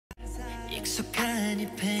약속한 이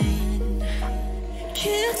pain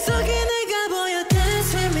기억 속에 내가 보여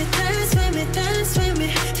dance with me dance with me dance with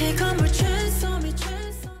me take on more chance on me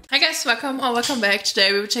chance on me. Hi guys, welcome back.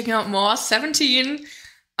 Today we were checking out more 17.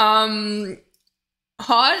 Hot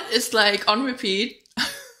is like on repeat.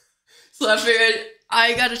 So I figured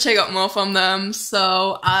I gotta check out more from them.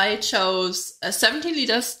 So I chose 17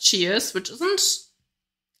 liters Cheers, which isn't,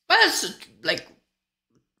 well, it's like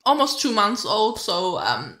almost 2 months old, so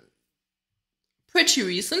pretty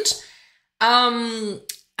recent. I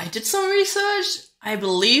did some research. I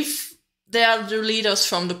believe they are the leaders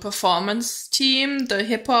from the performance team, the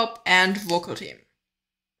hip hop and vocal team.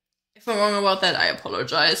 If I'm wrong about that, I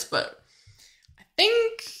apologize, but I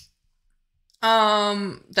think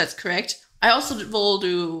that's correct. I also will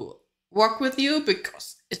do Walk With You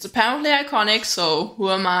because it's apparently iconic, so who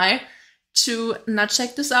am I to not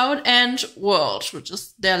check this out? And World, which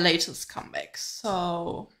is their latest comeback.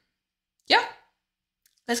 So yeah,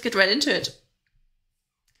 let's get right into it.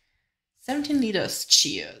 17 liters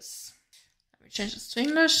Cheers. Let me change this to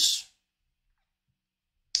English.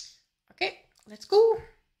 Okay, let's go.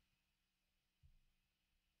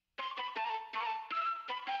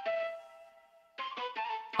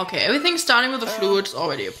 Okay, everything starting with the flute is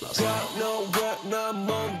already a plus. I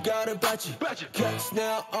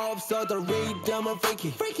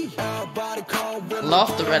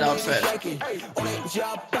love the red outfit. Okay.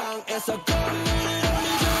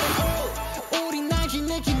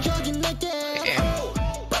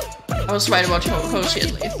 I was right about Hoshi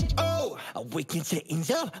at least.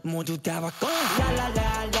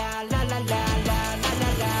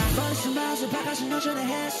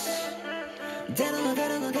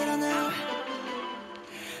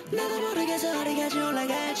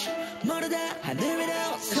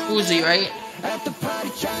 It's Uzi, right?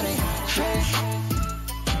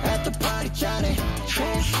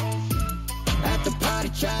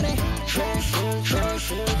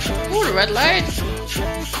 Ooh, the red light.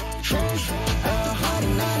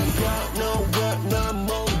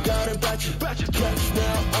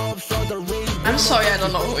 I'm sorry, I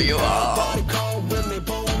don't know who you are.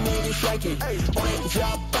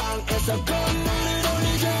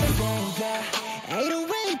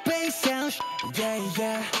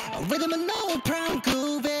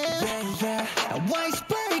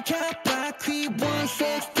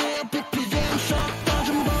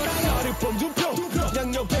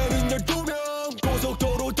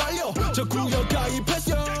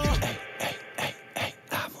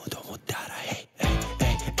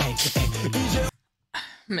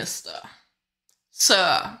 Mister.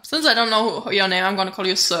 Sir. Since I don't know your name, I'm gonna call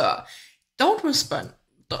you Sir. Don't whisper.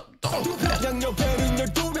 Don't do that.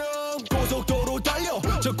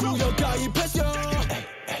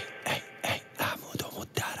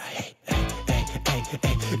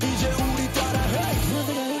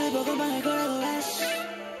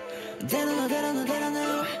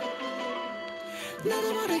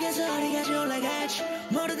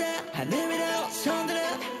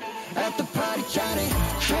 At the party, Johnny,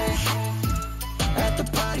 Trish. At the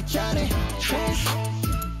party, Johnny, Trish.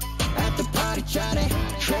 At the party, Johnny,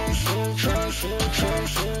 Trish.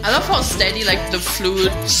 I love how steady like the flute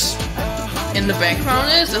in the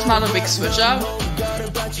background is. There's not a big switch up.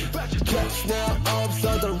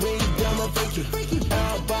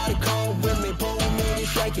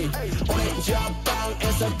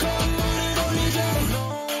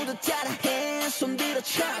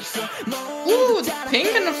 Ooh, the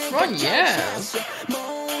pink in the front, yeah.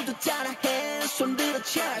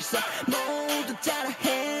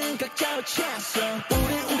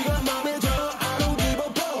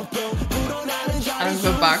 And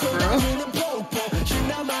the back row.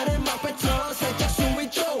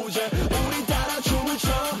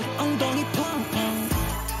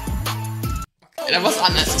 Okay, that was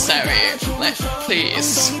unnecessary. Like,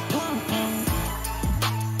 please.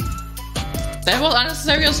 That was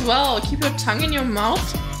unnecessary as well. Keep your tongue in your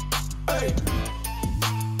mouth.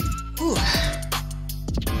 Ooh.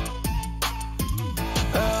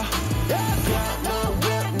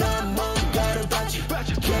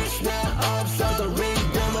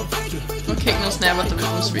 No kick, no snare, but the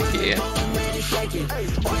rhythm is freaky.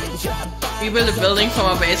 We built a building from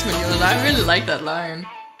our basement unit. I really like that line.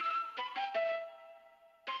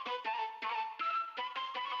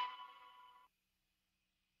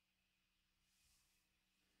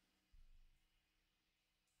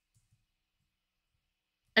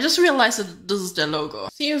 I just realized that this is their logo.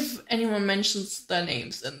 See if anyone mentions their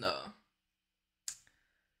names in the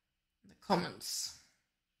comments.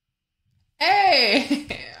 Hey!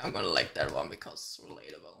 I'm gonna like that one because it's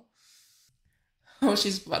relatable. Oh,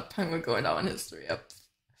 she's butt punk, we're going down in history. Yep.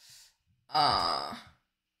 Uh,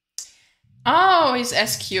 oh, he's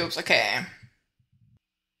S cubes. Okay.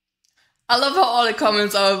 I love how all the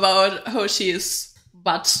comments are about how she's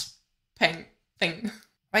butt peng thing.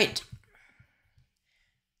 Right.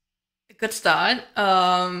 Good start.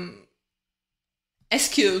 S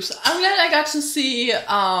cubes. I'm glad I got to see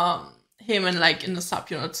him in the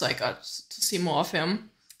subunits, so I got to see more of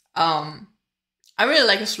him. I really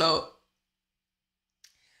like his flow.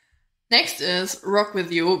 Next is Rock With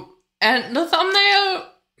You. And the thumbnail.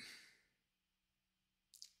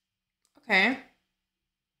 Okay.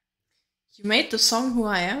 You made the song Who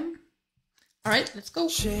I Am? Alright, let's go.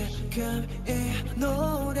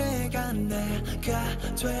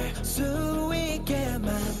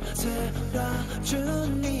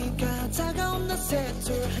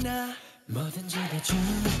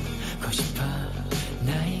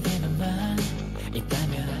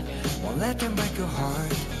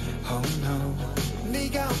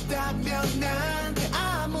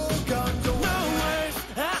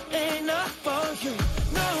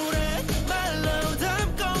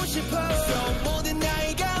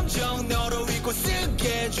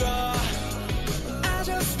 I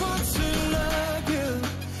just want to love you.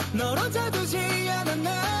 너로 다투지 않아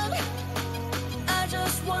난. I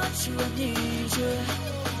just want you, I need you.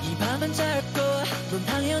 이 밤은 짧고 넌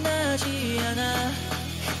당연하지 않아.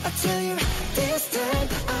 I tell you this time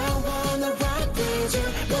I wanna ride with you.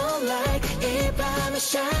 Moonlight 이 밤에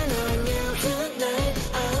shine on you tonight.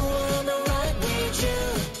 I wanna ride with you.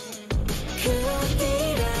 그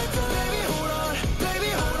어디라도. Baby hold on, baby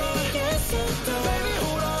hold on. Yes, I do. Baby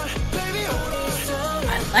hold on, baby hold on.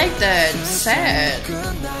 I like that. It's sad.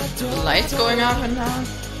 The lights going up and down.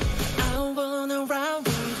 I wanna ride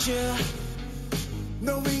with you.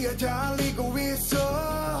 너 위에 달리고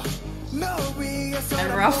있어. 너 위에서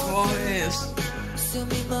And rough voice.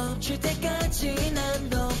 숨이 멈출 때까지 난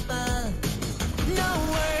너만. No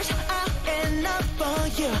words are enough for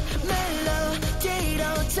you. 멜로디로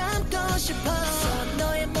담고 싶어.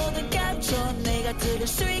 너의 모든 감정 내가 들을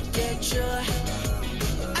수 있겠죠.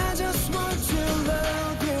 I just want to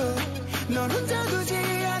love you. 널 혼자 두지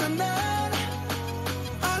않아 난.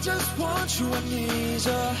 I just want you, I need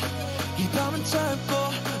you. 이 밤은 짧고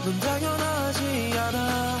넌 당연하지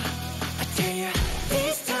않아. I tell you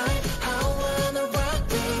this time I wanna rock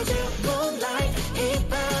with you. Moonlight 이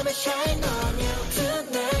밤에 shine on you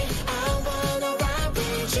tonight. I wanna rock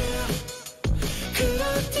with you. 그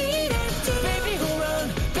어디라도. Baby hold on,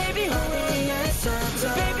 baby hold on. Yes I do.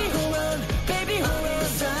 Baby hold on, baby hold on.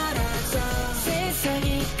 사라져 세상이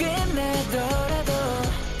끝나더라도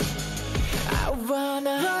I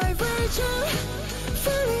wanna ride with you.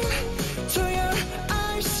 Falling to your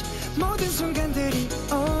eyes. 모든 순간들이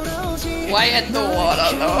오로지. Why at the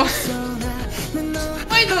water though?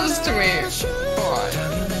 Why do this to me? Come on.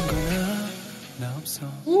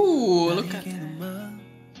 Ooh, look at that.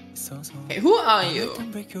 Okay, who are you?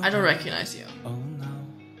 I don't recognize you.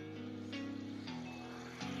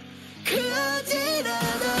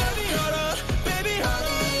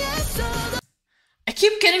 I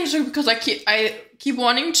keep getting through because I keep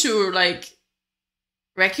wanting to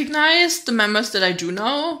recognize the members that I do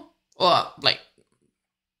know, or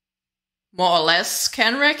more or less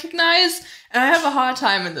can recognize, and I have a hard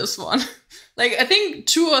time in this one. I think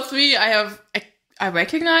 2 or 3 I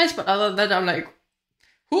recognize, but other than that I'm like,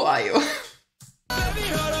 who are you?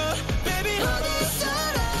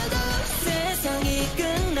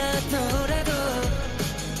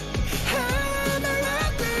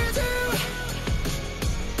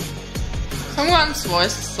 Someone's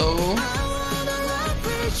voice is so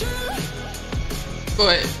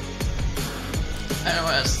good. I don't know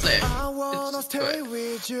what else to say.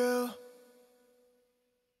 It's good.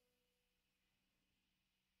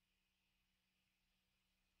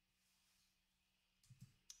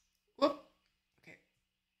 Whoop. Okay.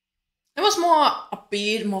 It was more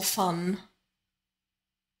upbeat, more fun.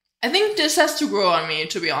 I think this has to grow on me,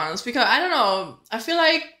 to be honest, because I don't know. I feel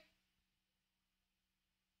like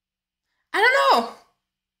I don't know.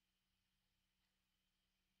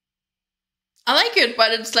 I like it,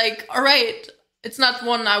 but it's alright. It's not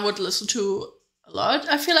one I would listen to a lot,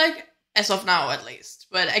 I feel like, as of now at least.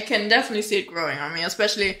 But I can definitely see it growing on me,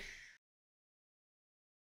 especially.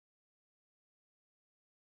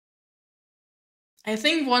 I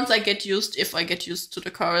think once I get used, if I get used to the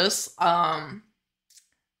chorus,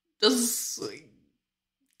 this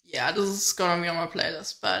is gonna be on my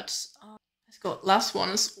playlist, but let's go. Last one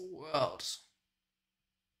is World.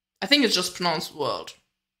 I think it's just pronounced World,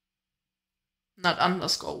 not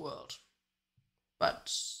underscore World.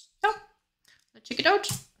 But yeah, let's check it out.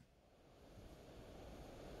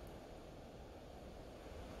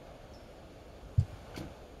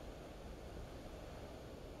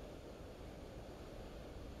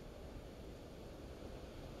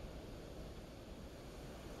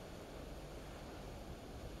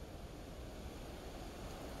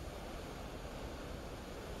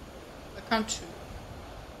 Round 2.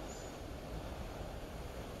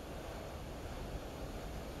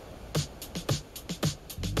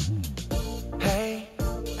 Hey,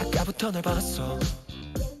 아까부터 널 봤어.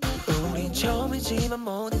 우린 처음이지만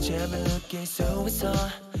모든 점을 느낄 수 있어.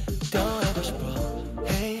 더 해보고 싶어.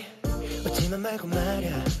 Hey, 웃지만 말고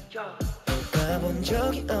말야. 가본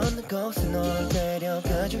적이 없는 곳에 널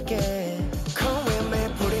데려가줄게. Come with me,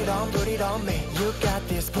 put it on me. You got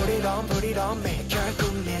this, put it on me.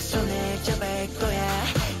 결국 내 손을 잡을 거야.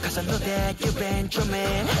 Cause I know that you've been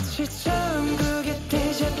dreaming. 지금 그게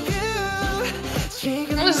déjà vu.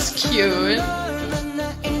 지금 That was cute. 널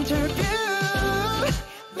만나 인터뷰.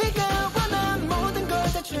 네가 원한 모든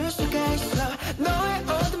걸 다 줄 수가 있어. 너의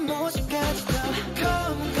어두운 모습까지 더.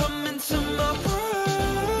 Come into my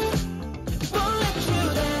world. Won't let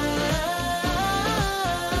you down.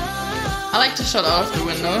 I like to shut out of the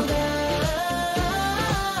window.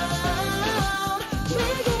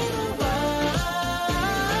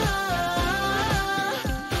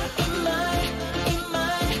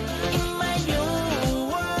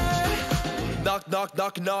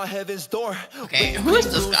 Knock on heaven's door. Okay, who is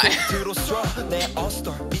this guy?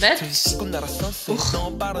 That's...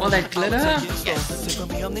 all that glitter? Yes.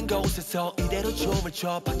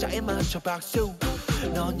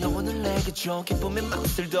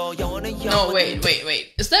 No,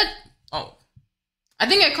 wait. Is that... oh. I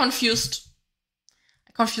think I confused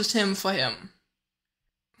him for him.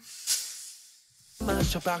 I'm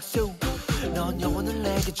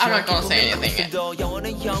not gonna say anything yet.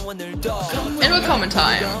 It will come in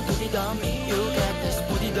time.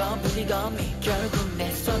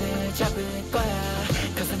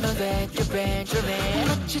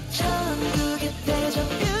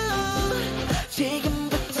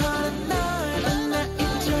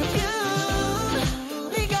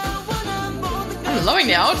 I'm loving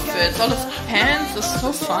the outfits. All his pants are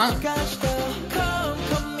so fun.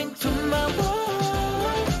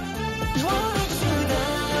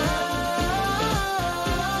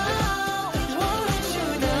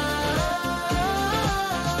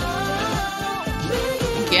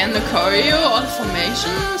 Again, the choreo, all the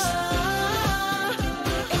formations.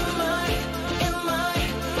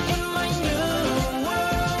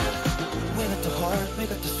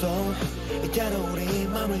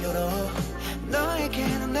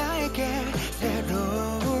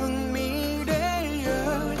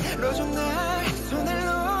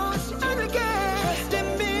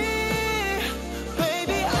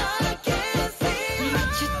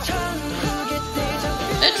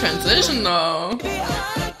 That transition though.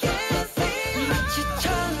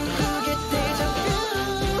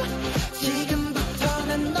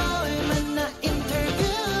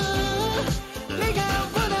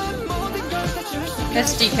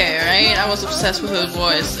 That's DK, right? I was obsessed with her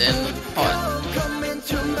voice in Hot.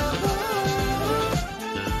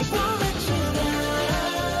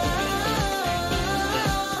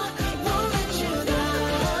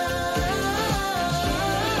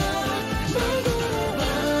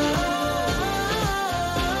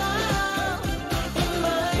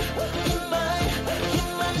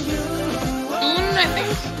 I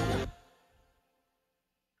think.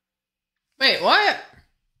 Wait, what?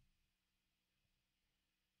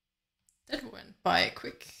 That went by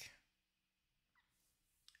quick.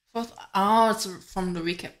 Fourth, oh, it's from the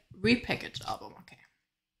repackaged album. Okay.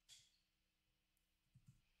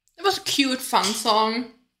 It was a cute, fun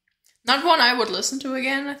song. Not one I would listen to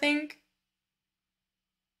again, I think.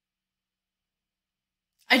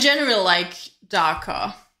 I generally like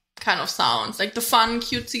darker kind of sounds, like the fun,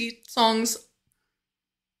 cutesy songs.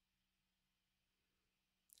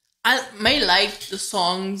 I may like the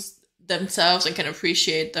songs themselves and can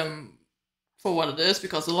appreciate them for what it is,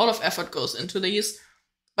 because a lot of effort goes into these,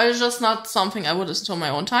 but it's just not something I would listen to on my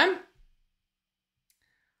own time.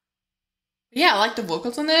 Yeah, I like the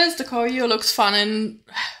vocals on this. The choreo looks fun, and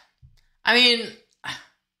I mean,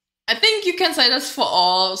 I think you can say this for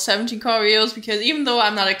all 17 choreos, because even though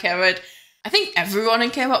I'm not a carrot, I think everyone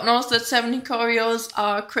in K-pop knows that 17 choreos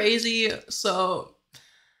are crazy, so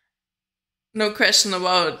no question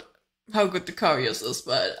about how good the choreos is,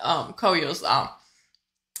 but choreos are.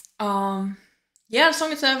 Yeah, the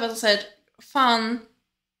song itself, as I said, fun,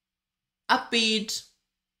 upbeat,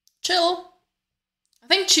 chill. I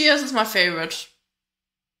think Cheers is my favorite.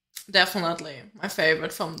 Definitely my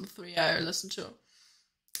favorite from the three I listened to.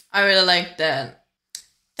 I really like that.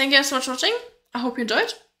 Thank you guys so much for watching. I hope you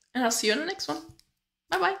enjoyed, and I'll see you in the next one.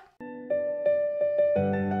 Bye bye.